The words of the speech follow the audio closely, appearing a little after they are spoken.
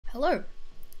Hello.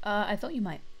 I thought you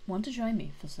might want to join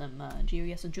me for some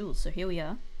geoguessr duels, so here we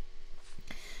are.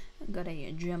 I've got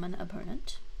a German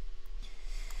opponent.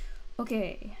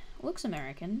 Okay, looks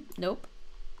American. Nope.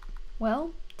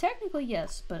 Well, technically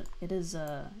yes, but it is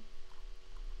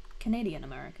Canadian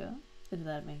America, if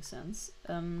that makes sense.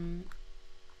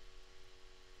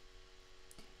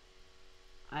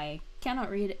 I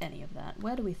cannot read any of that.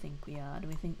 Where do we think we are? Do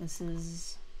we think this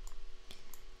is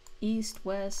east,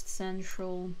 west,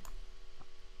 central?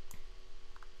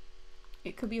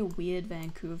 It could be a weird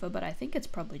Vancouver, but I think it's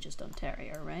probably just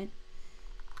Ontario, right?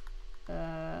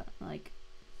 Like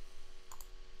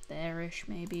there-ish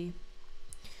maybe.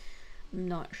 I'm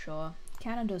not sure.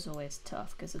 Canada's always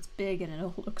tough because it's big and it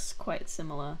all looks quite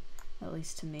similar, at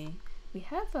least to me. We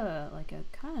have a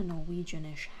kind of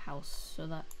Norwegian-ish house, so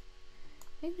that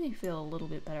makes me feel a little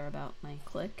bit better about my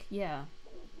click. Yeah.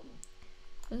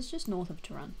 It's just north of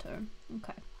Toronto.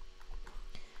 Okay.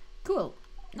 Cool.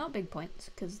 Not big points,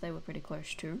 because they were pretty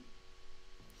close too.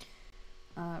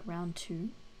 Round 2.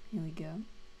 Here we go.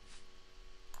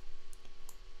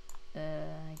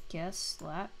 I guess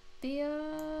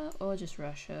Latvia or just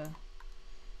Russia.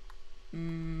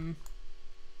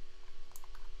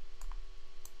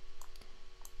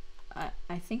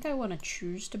 I think I want to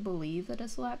choose to believe that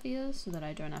it's Latvia so that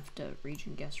I don't have to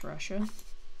region guess Russia.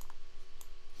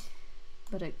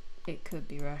 But it could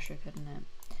be Russia, couldn't it?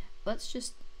 Let's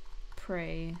just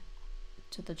pray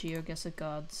to the geoguessr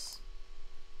gods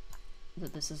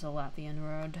that this is a Latvian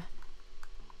road.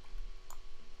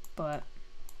 But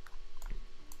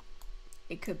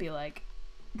it could be like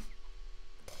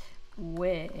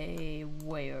way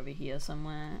over here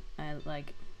somewhere. Okay,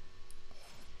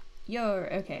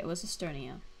 it was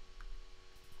Estonia.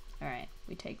 Alright,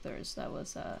 we take those. That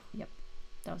was yep,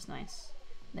 that was nice.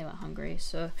 They went Hungary,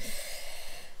 so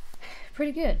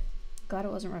pretty good. Glad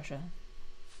it wasn't Russia.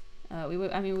 We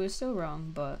were still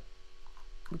wrong, but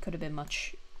we could have been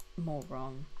much more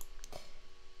wrong.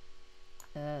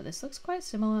 This looks quite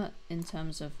similar in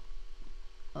terms of,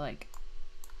 like,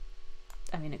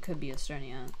 it could be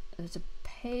Estonia. It's a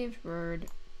paved road.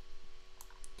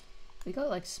 We got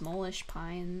like smallish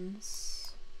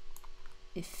pines.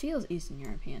 It feels Eastern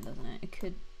European, doesn't it? It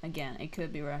could, again, it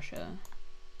could be Russia,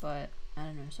 but I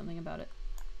don't know, something about it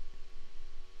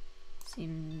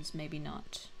seems maybe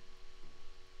not.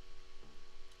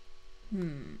 I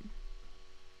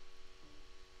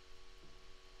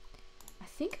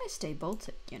think I stay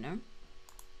Baltic, you know?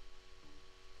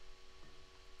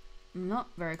 I'm not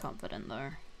very confident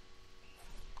though.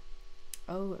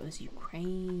 Oh, it was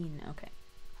Ukraine. Okay.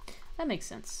 That makes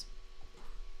sense.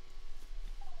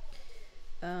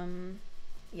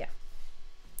 Yeah.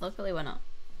 Luckily we're not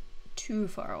too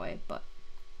far away, but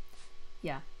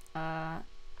yeah.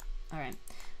 Alright.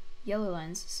 Yellow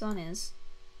lines, sun is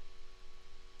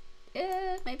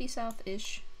maybe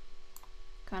south-ish.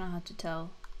 Kinda hard to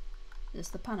tell. Is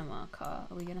the Panama car?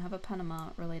 Are we gonna have a Panama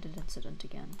related incident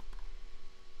again?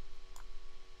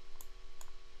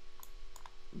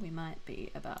 We might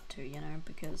be about to, you know,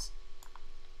 because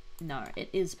no, it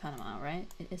is Panama,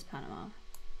 right? It is Panama.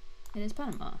 It is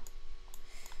Panama.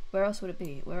 Where else would it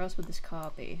be? Where else would this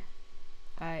car be?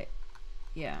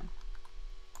 Yeah.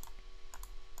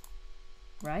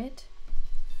 Right?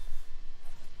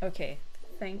 Okay,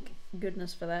 thank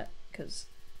goodness for that, because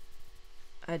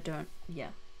I don't,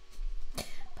 yeah.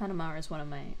 Panama is one of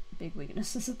my big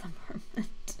weaknesses at the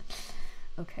moment.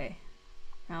 Okay,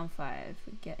 round 5,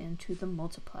 we get into the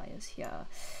multipliers here.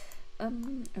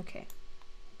 Okay,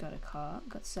 got a car,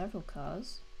 got several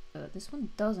cars. This one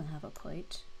doesn't have a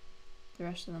plate. The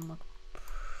rest of them look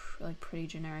like pretty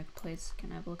generic plates.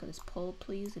 Can I have a look at this pole,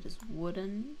 please? It is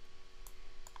wooden.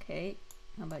 Okay,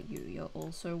 how about you? You're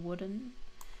also wooden.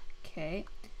 Okay,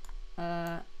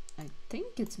 I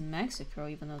think it's Mexico,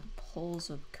 even though the poles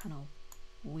are kind of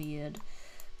weird.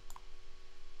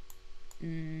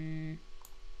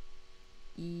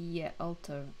 Yeah,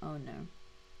 Alto. Oh no.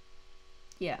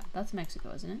 Yeah, that's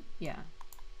Mexico, isn't it? Yeah.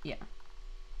 Yeah.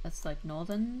 That's like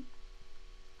northern,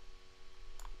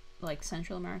 like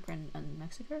Central America and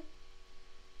Mexico.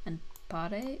 And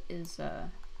Pare is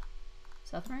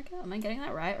South America? Am I getting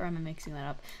that right, or am I mixing that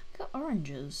up? We got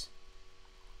oranges.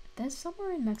 There's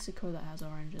somewhere in Mexico that has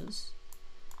oranges,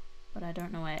 but I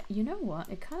don't know where. You know what?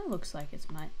 It kind of looks like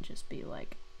it might just be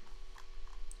like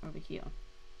over here.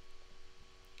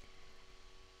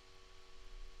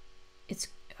 It's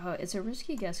a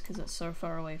risky guess because it's so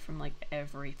far away from like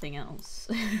everything else.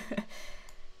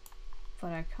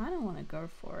 But I kind of want to go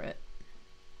for it.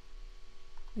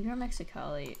 We go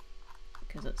Mexicali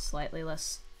because it's slightly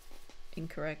less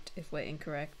incorrect if we're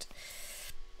incorrect.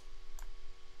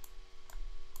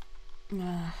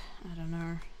 I don't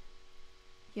know.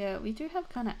 Yeah, we do have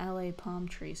kind of LA palm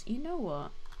trees. You know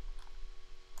what?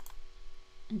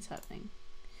 It's happening.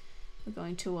 We're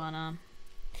going to wanna...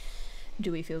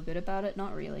 Do we feel good about it?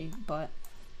 Not really, but...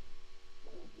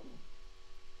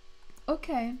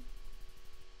 Okay.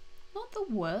 Not the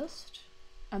worst.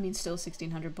 I mean, still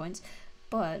 1600 points,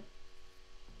 but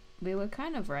we were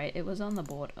kind of right. It was on the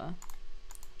border.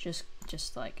 Just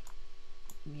like,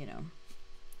 you know,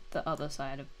 the other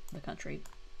side of the country.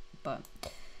 But,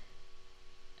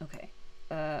 okay.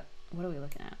 What are we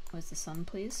looking at? Where's the sun,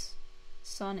 please?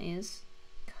 Sun is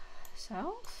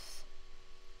south?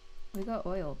 We got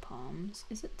oil palms.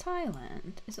 Is it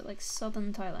Thailand? Is it like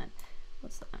southern Thailand?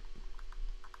 What's that?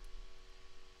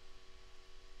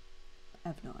 I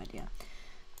have no idea.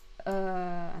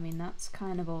 I mean, that's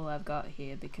kind of all I've got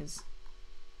here because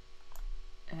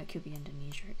it could be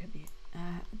Indonesia, it could be...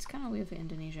 it's kind of weird for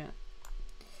Indonesia.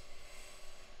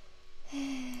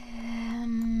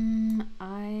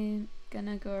 I'm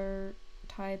gonna go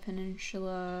Thai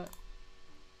Peninsula,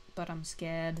 but I'm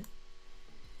scared.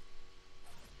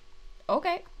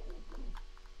 Okay.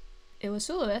 It was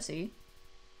Sulawesi.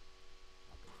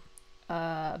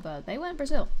 But they went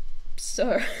Brazil.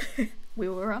 So, we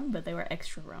were wrong, but they were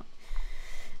extra wrong.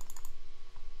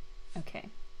 Okay.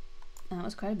 And that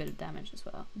was quite a bit of damage as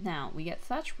well. Now, we get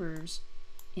thatch roofs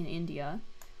in India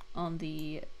on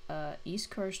the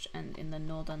east coast and in the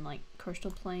northern, like,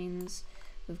 coastal plains.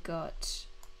 We've got...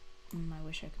 I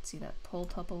wish I could see that pole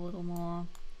top a little more.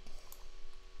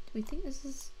 Do we think this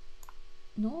is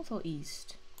north or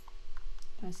east?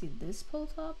 Can I see this pole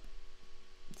top?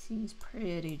 It seems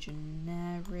pretty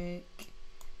generic.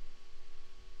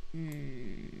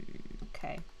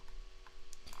 Okay.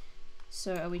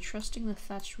 So are we trusting the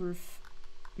thatch roof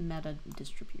meta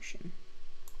distribution?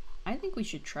 I think we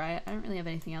should try it. I don't really have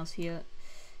anything else here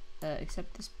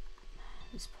except this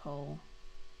pole.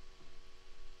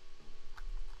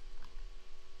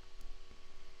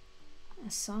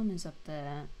 The sun is up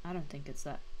there. I don't think it's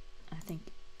that. I think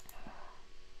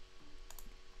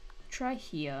try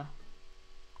here.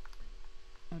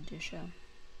 Odisha.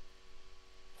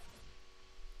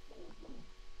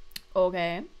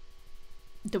 Okay.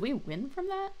 Do we win from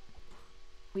that?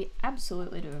 We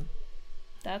absolutely do.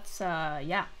 That's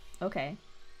yeah. Okay.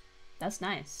 That's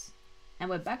nice. And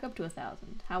we're back up to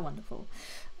 1,000. How wonderful.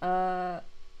 Yeah,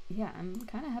 I'm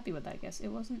kind of happy with that, I guess. It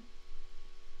wasn't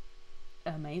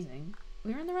amazing.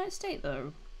 We were in the right state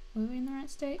though. Were we in the right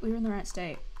state? We were in the right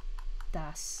state.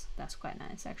 That's quite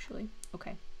nice actually.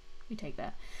 Okay. We take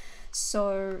that.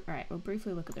 So, alright, we'll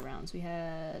briefly look at the rounds. We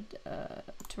had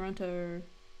Toronto,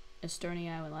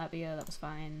 Estonia, and Latvia, that was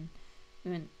fine.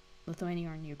 We went Lithuania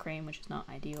and Ukraine, which is not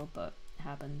ideal, but it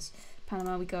happens.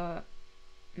 Panama, we got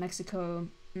Mexico.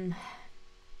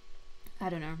 I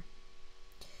don't know.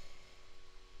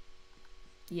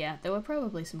 Yeah, there were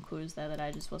probably some clues there that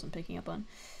I just wasn't picking up on.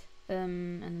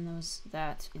 And then there was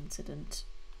that incident.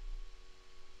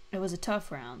 It was a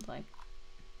tough round, like,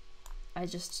 I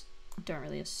just don't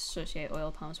really associate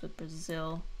oil palms with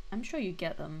Brazil. I'm sure you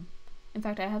get them. In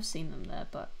fact, I have seen them there,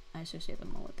 but I associate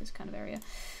them more with this kind of area.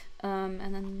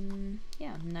 And then,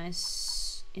 yeah,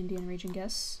 nice Indian region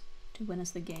guess to win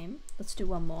us the game. Let's do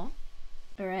one more.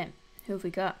 Alright, who have we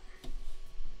got?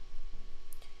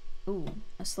 Ooh,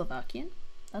 a Slovakian.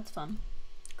 That's fun.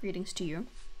 Greetings to you,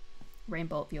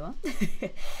 Rainbow viewer.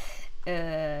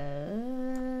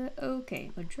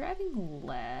 Okay, we're driving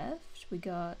left. We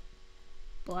got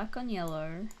black on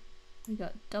yellow. We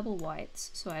got double whites,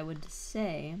 so I would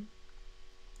say,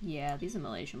 yeah, these are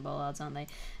Malaysian bollards, aren't they?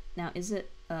 Now, is it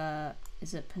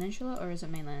peninsula or is it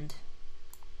mainland?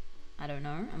 I don't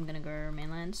know. I'm gonna go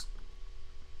mainland.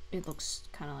 It looks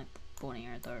kind of like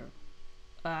Borneo though.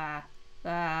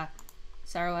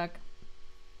 Sarawak.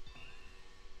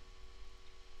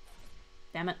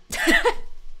 Damn it.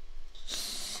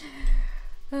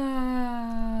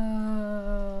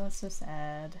 So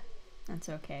sad. That's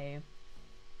okay.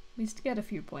 We used to get a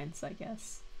few points, I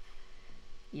guess.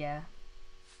 Yeah.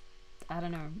 I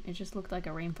don't know. It just looked like a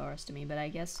rainforest to me, but I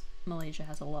guess Malaysia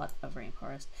has a lot of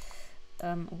rainforest.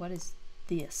 What is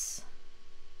this?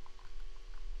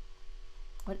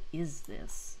 What is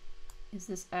this? Is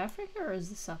this Africa or is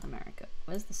this South America?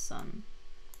 Where's the sun?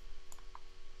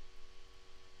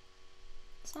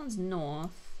 Sun's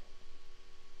north.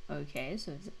 Okay,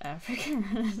 so it's Africa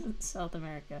or is it South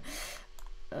America?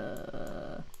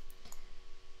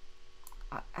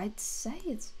 I'd say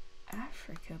it's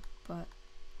Africa, but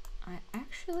I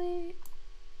actually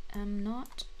am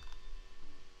not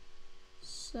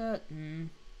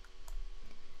certain.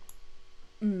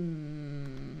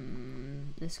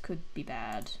 This could be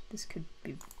bad. This could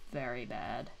be very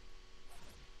bad.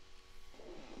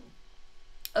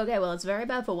 Okay, well, it's very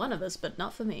bad for one of us, but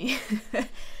not for me.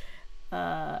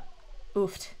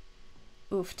 Oofed.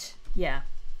 Oofed. Yeah.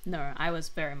 No, I was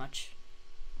very much...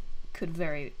 could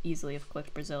very easily have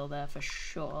clicked Brazil there for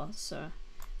sure, so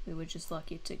we were just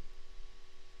lucky to...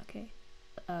 Okay.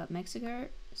 Mexico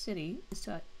City is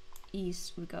to our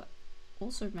east. We've got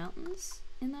also mountains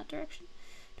in that direction.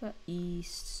 To our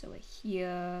east, so we're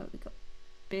here. We've got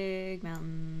big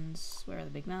mountains. Where are the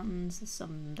big mountains? There's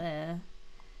some there.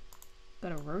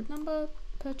 Got a road number,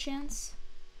 perchance?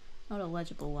 Not a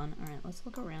legible one. Alright, let's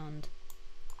look around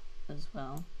as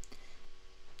well.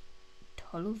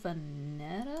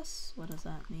 Toluvaneras? What does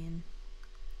that mean?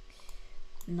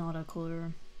 Not a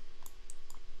clue.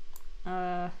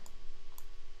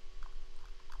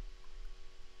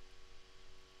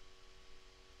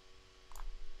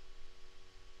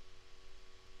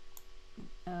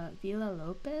 Villa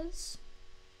Lopez?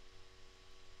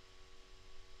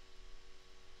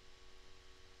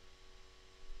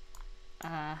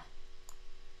 I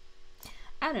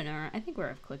don't know. I think where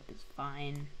I've clicked is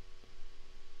fine.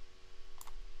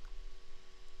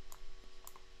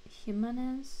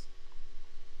 Jimenez?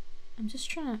 I'm just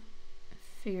trying to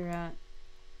figure out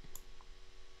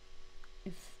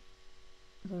if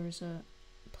there's a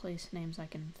place names I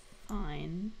can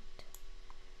find.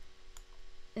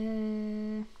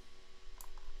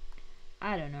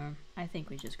 I don't know. I think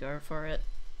we just go for it.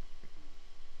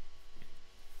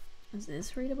 Is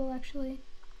this readable actually?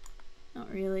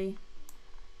 Not really.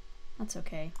 That's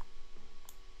okay.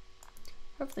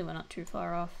 Hopefully we're not too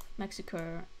far off.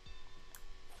 Mexico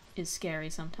is scary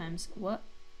sometimes. What?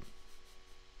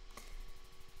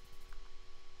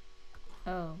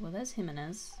 Oh, well there's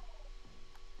Jimenez.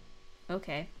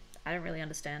 Okay. I don't really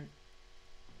understand.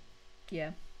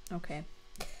 Yeah, okay.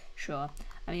 Sure.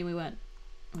 I mean,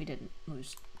 we didn't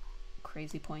lose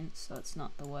crazy points, so it's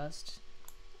not the worst.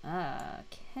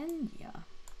 Kenya.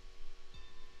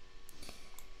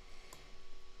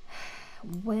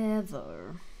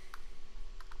 Weather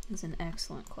is an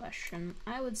excellent question.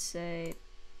 I would say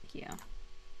here.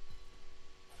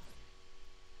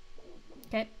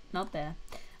 Okay, not there.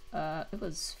 It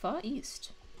was far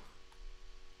east.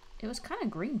 It was kind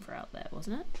of green for out there,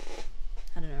 wasn't it?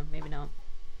 I don't know, maybe not.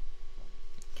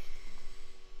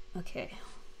 Okay,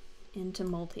 into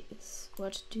Maltese.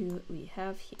 What do we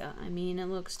have here? I mean, it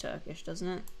looks Turkish, doesn't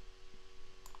it?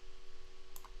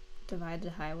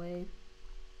 Divided highway.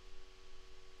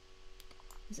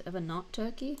 Is it ever not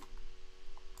Turkey?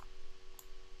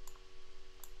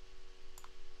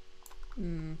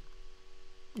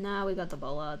 Nah, we got the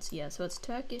bollards. Yeah, so it's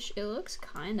Turkish. It looks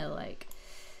kind of like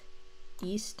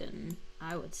Eastern,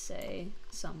 I would say,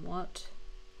 somewhat.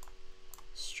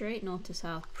 Straight north to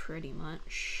south, pretty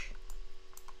much.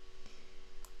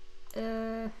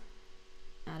 I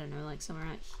don't know, like somewhere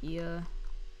out here.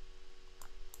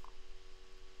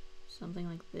 Something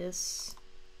like this.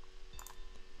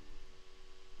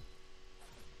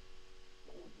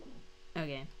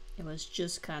 Okay, it was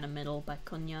just kind of middle by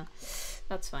Konya.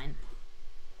 That's fine.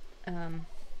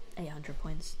 800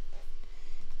 points.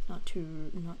 Not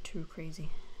too crazy.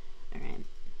 Alright.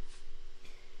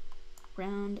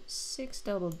 Round 6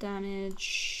 double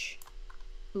damage.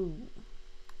 Ooh.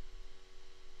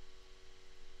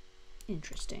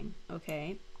 Interesting.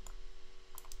 Okay.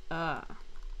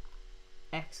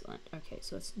 Excellent. Okay,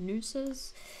 so it's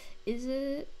nooses. Is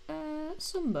it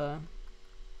Sumba?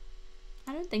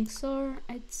 I don't think so.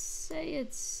 I'd say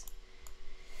it's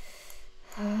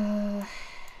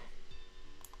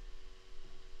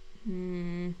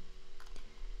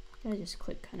gotta just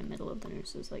click kind of middle of the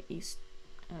nooses, like east.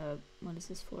 What is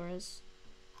this, Flores?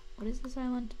 What is this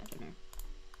island? I don't know.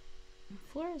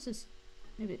 Flores is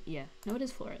maybe, yeah. No, it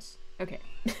is Flores. Okay.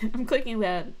 I'm clicking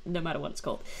that no matter what it's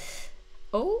called.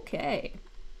 Okay.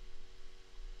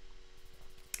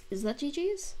 Is that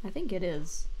GG's? I think it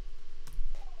is.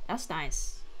 That's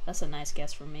nice. That's a nice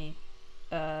guess from me.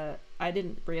 I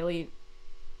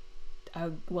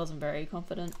wasn't very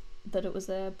confident that it was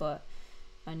there, but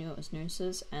I knew it was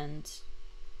nooses, and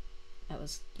that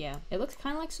was, yeah. It looked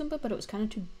kind of like Sumba, but it was kind of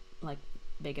too, like,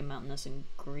 big and mountainous and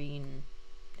green,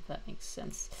 if that makes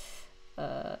sense.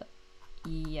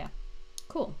 Yeah.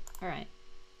 Cool. Alright.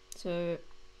 So,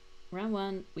 round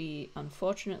 1, we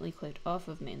unfortunately clicked off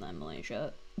of mainland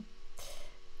Malaysia.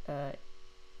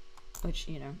 Which,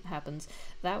 you know, happens.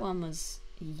 That one was,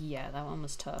 yeah, that one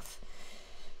was tough.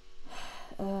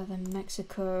 Then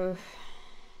Mexico,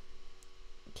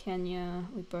 Kenya,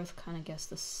 we both kind of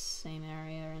guessed the same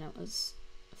area, and it was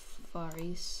Far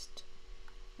East,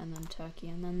 and then Turkey,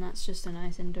 and then that's just a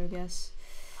nice Indo guess.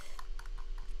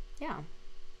 Yeah,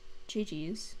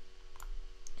 GG's.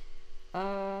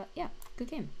 Yeah, good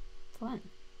game.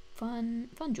 Fun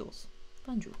duels.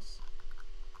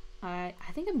 I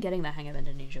think I'm getting the hang of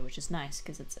Indonesia, which is nice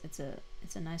because it's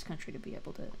a nice country to be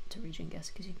able to region guess,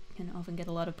 because you can often get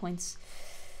a lot of points.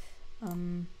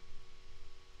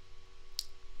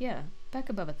 Yeah, back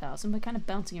above 1,000. We're kind of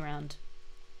bouncing around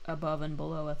above and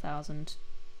below 1,000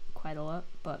 quite a lot,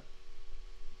 but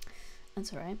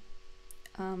that's alright.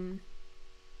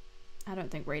 I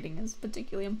don't think rating is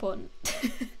particularly important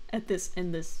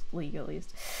in this league, at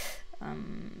least.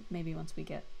 Maybe once we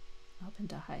get up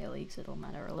into higher leagues it'll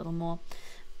matter a little more,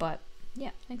 but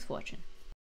yeah, thanks for watching.